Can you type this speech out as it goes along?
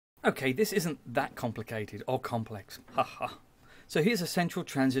Okay, this isn't that complicated or complex. Haha. So here's a central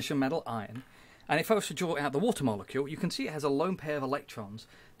transition metal ion, and if I was to draw out the water molecule, you can see it has a lone pair of electrons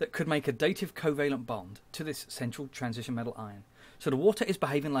that could make a dative covalent bond to this central transition metal ion. So the water is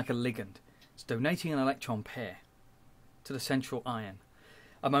behaving like a ligand. It's donating an electron pair to the central ion.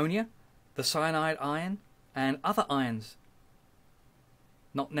 Ammonia, the cyanide ion, and other ions,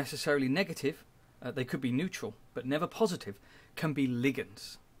 not necessarily negative, they could be neutral, but never positive, can be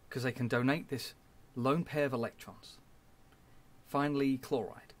ligands, because they can donate this lone pair of electrons. Finally,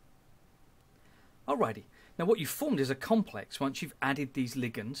 chloride. Alrighty, now what you've formed is a complex once you've added these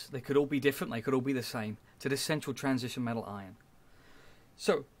ligands. They could all be different, they could all be the same, to this central transition metal ion.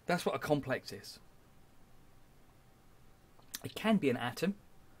 So, that's what a complex is. It can be an atom,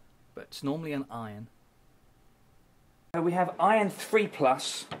 but it's normally an ion. We have iron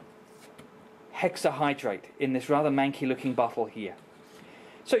 3+ hexahydrate in this rather manky looking bottle here.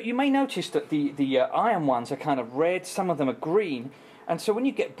 So you may notice that the iron ones are kind of red, some of them are green, and so when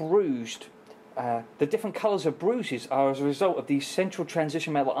you get bruised, the different colours of bruises are as a result of these central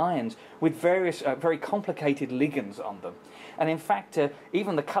transition metal ions with various very complicated ligands on them. And in fact,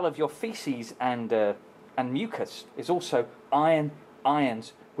 even the colour of your feces and mucus is also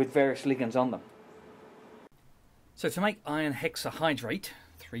ions with various ligands on them. So to make iron hexahydrate,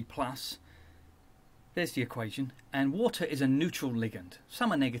 3+, there's the equation, and water is a neutral ligand.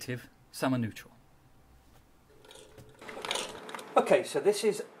 Some are negative, some are neutral. Okay, so this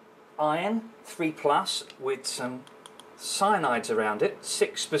is iron 3+ with some cyanides around it,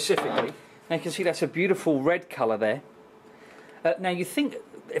 6 specifically. Now you can see that's a beautiful red colour there. Now you think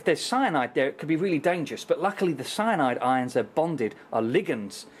if there's cyanide there it could be really dangerous, but luckily the cyanide ions are bonded, are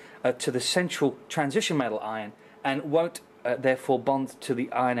ligands to the central transition metal ion, and won't therefore bond to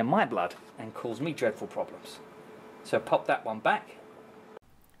the iron in my blood and cause me dreadful problems. So pop that one back.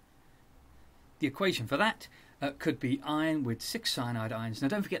 The equation for that could be iron with 6 cyanide ions. Now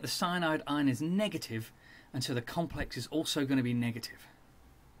don't forget the cyanide ion is negative, and so the complex is also going to be negative.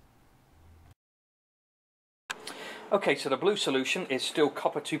 Okay, so the blue solution is still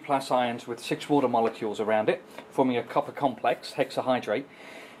copper 2+ ions with 6 water molecules around it, forming a copper complex, hexahydrate.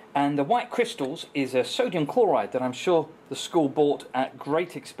 And the white crystals is a sodium chloride that I'm sure the school bought at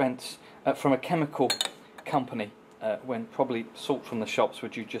great expense from a chemical company, when probably salt from the shops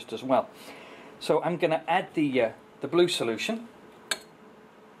would do just as well. So I'm going to add the blue solution,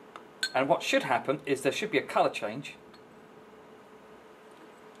 and what should happen is there should be a colour change.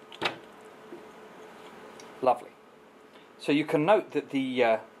 Lovely. So you can note that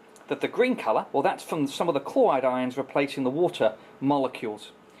the green colour, well, that's from some of the chloride ions replacing the water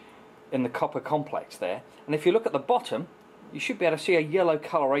molecules in the copper complex there. And if you look at the bottom, you should be able to see a yellow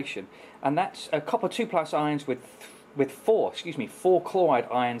coloration, and that's copper 2+ ions with 4 chloride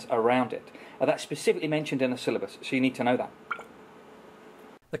ions around it. That's specifically mentioned in the syllabus, so you need to know that.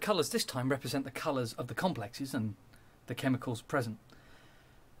 The colours this time represent the colours of the complexes and the chemicals present.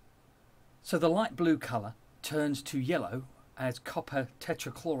 So the light blue colour turns to yellow as copper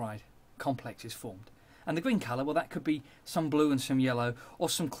tetrachloride complex is formed. And the green colour, well, that could be some blue and some yellow, or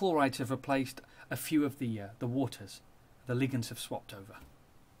some chlorides have replaced a few of the waters. The ligands have swapped over.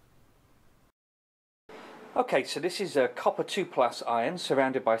 Okay, so this is a copper 2+ ion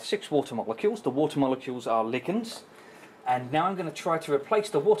surrounded by 6 water molecules. The water molecules are ligands. And now I'm going to try to replace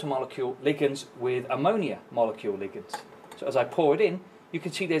the water molecule ligands with ammonia molecule ligands. So as I pour it in, you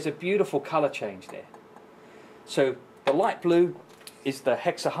can see there's a beautiful colour change there. So the light blue is the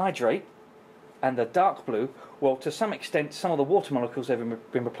hexahydrate, and the dark blue, well, to some extent, some of the water molecules have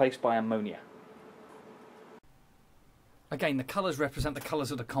been replaced by ammonia. Again, the colours represent the colours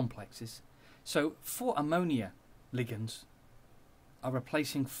of the complexes. So 4 ammonia ligands are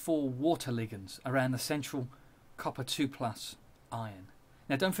replacing 4 water ligands around the central copper 2+ ion.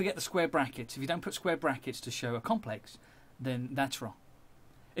 Now don't forget the square brackets. If you don't put square brackets to show a complex, then that's wrong.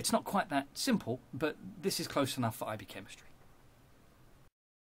 It's not quite that simple, but this is close enough for IB chemistry.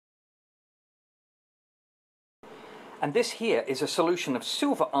 And this here is a solution of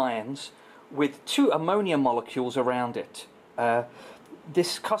silver ions with 2 ammonia molecules around it.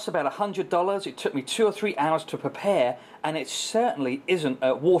 This costs about $100. It took me 2 or 3 hours to prepare, and it certainly isn't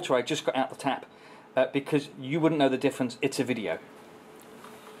water I just got out the tap, because you wouldn't know the difference. It's a video.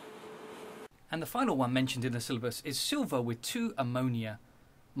 And the final one mentioned in the syllabus is silver with 2 ammonia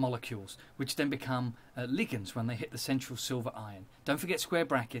molecules, which then become ligands when they hit the central silver ion. Don't forget square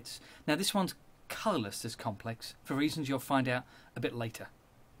brackets. Now this one's colourless, this complex, for reasons you'll find out a bit later.